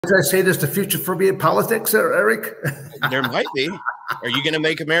Did I say there's the future for me in politics, Eric? There might be. Are you going to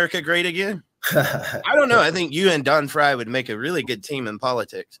make America great again? I don't know. I think you and Don Frye would make a really good team in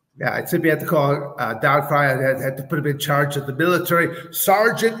politics. Yeah, I simply had to call Don Frye. I had to put him in charge of the military.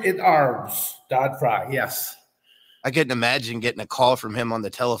 Sergeant in arms, Don Frye, yes. I couldn't imagine getting a call from him on the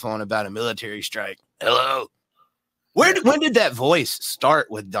telephone about a military strike. Hello. When did that voice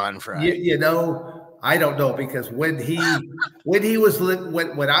start with Don Frye? You know, I don't know, because when I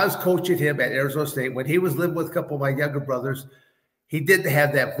was coaching him at Arizona State, when he was living with a couple of my younger brothers, he didn't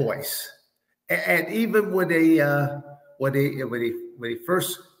have that voice. And even when he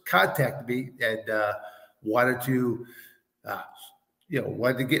first contacted me and wanted to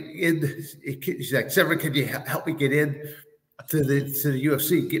get in, he's like, Severn, can you help me get in to the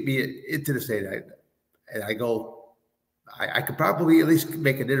UFC, get me into the state? And I go, I could probably at least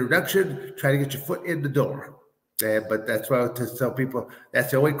make an introduction, try to get your foot in the door. But that's why I want to tell people,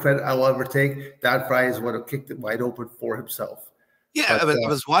 that's the only credit I will ever take. Don Frye is one who kicked it wide open for himself. Yeah, I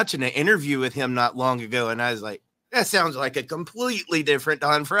was watching an interview with him not long ago, and I was like, that sounds like a completely different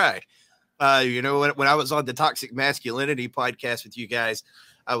Don Frye. When I was on the Toxic Masculinity podcast with you guys,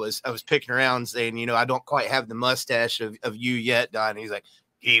 I was picking around saying, I don't quite have the mustache of you yet, Don. He's like,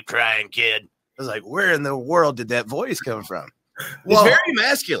 keep trying, kid. I was like, where in the world did that voice come from? It's very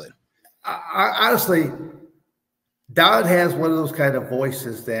masculine. Honestly, Don has one of those kind of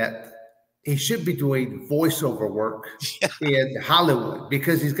voices that he should be doing voiceover work in Hollywood,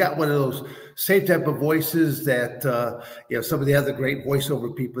 because he's got one of those same type of voices that some of the other great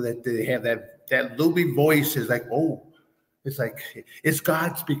voiceover people, that they have that looming voice is like, oh, it's like it's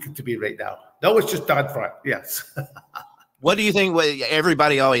God speaking to me right now. No, it's just Don Frye. Yes. What do you think?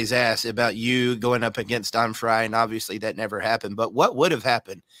 Everybody always asks about you going up against Don Frye, and obviously that never happened. But what would have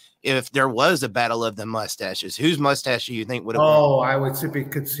happened if there was a battle of the mustaches? Whose mustache do you think would have won? I would simply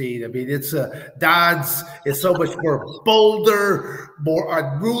concede. I mean, it's Don's is so much more bolder, more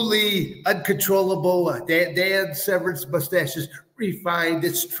unruly, uncontrollable. Dan Severn's mustache is refined,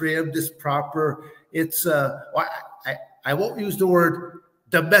 it's trimmed, it's proper. It's I won't use the word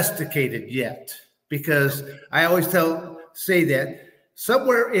domesticated yet, because I always say that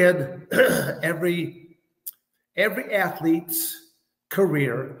somewhere in every athlete's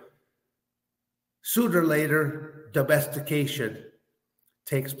career, sooner or later, domestication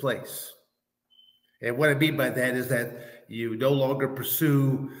takes place. And what I mean by that is that you no longer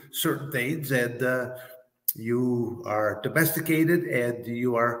pursue certain things, and you are domesticated, and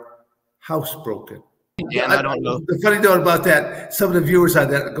you are housebroken. Yeah, I don't know. The funny note about that, some of the viewers on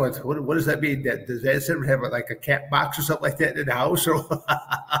that are going, what does that mean? Does that ever have like a cat box or something like that in the house? Or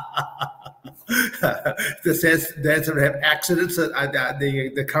does that ever have accidents on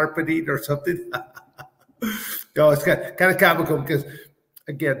the carpeting or something? No, it's kind of comical, because,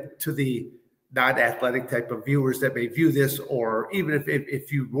 again, to the non-athletic type of viewers that may view this, or even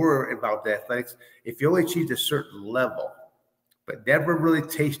if you were involved in athletics, if you only achieved a certain level, but never really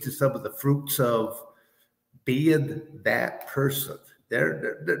tasted some of the fruits of being that person,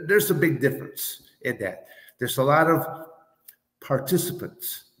 there's a big difference in that. There's a lot of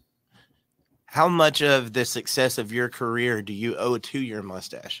participants. How much of the success of your career do you owe to your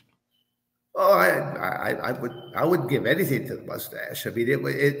mustache? Oh, I wouldn't give anything to the mustache. I mean,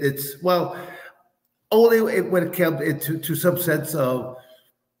 it's only when it comes into some sense of,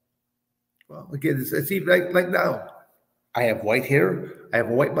 well, again, it's even like now, I have white hair, I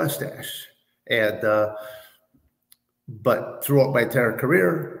have a white mustache, and but throughout my entire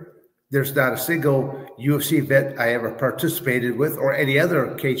career, there's not a single UFC event I ever participated with, or any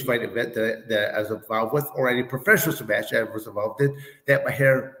other cage fight event that I was involved with, or any professional match I was involved in, that my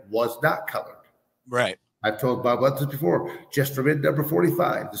hair was not colored. Right. I've told Bob about this before, just from in number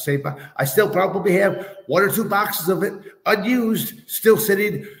 45, the same. I still probably have one or two boxes of it unused, still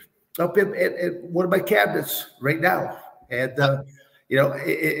sitting up in one of my cabinets right now. And,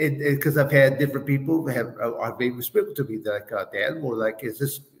 because I've had different people have maybe spoken to me that like, Dan, or like, is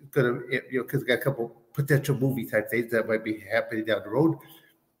this going to, because I got a couple potential movie type things that might be happening down the road.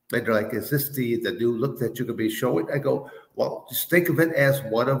 And they're like, is this the new look that you're going to be showing? I go, well, just think of it as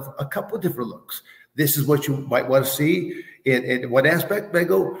one of a couple of different looks. This is what you might want to see in one aspect. I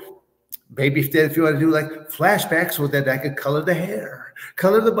go, maybe if you want to do like flashbacks, well, then I could color the hair,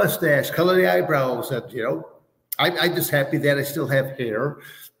 color the mustache, color the eyebrows. And, I'm just happy that I still have hair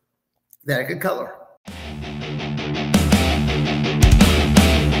that I can color.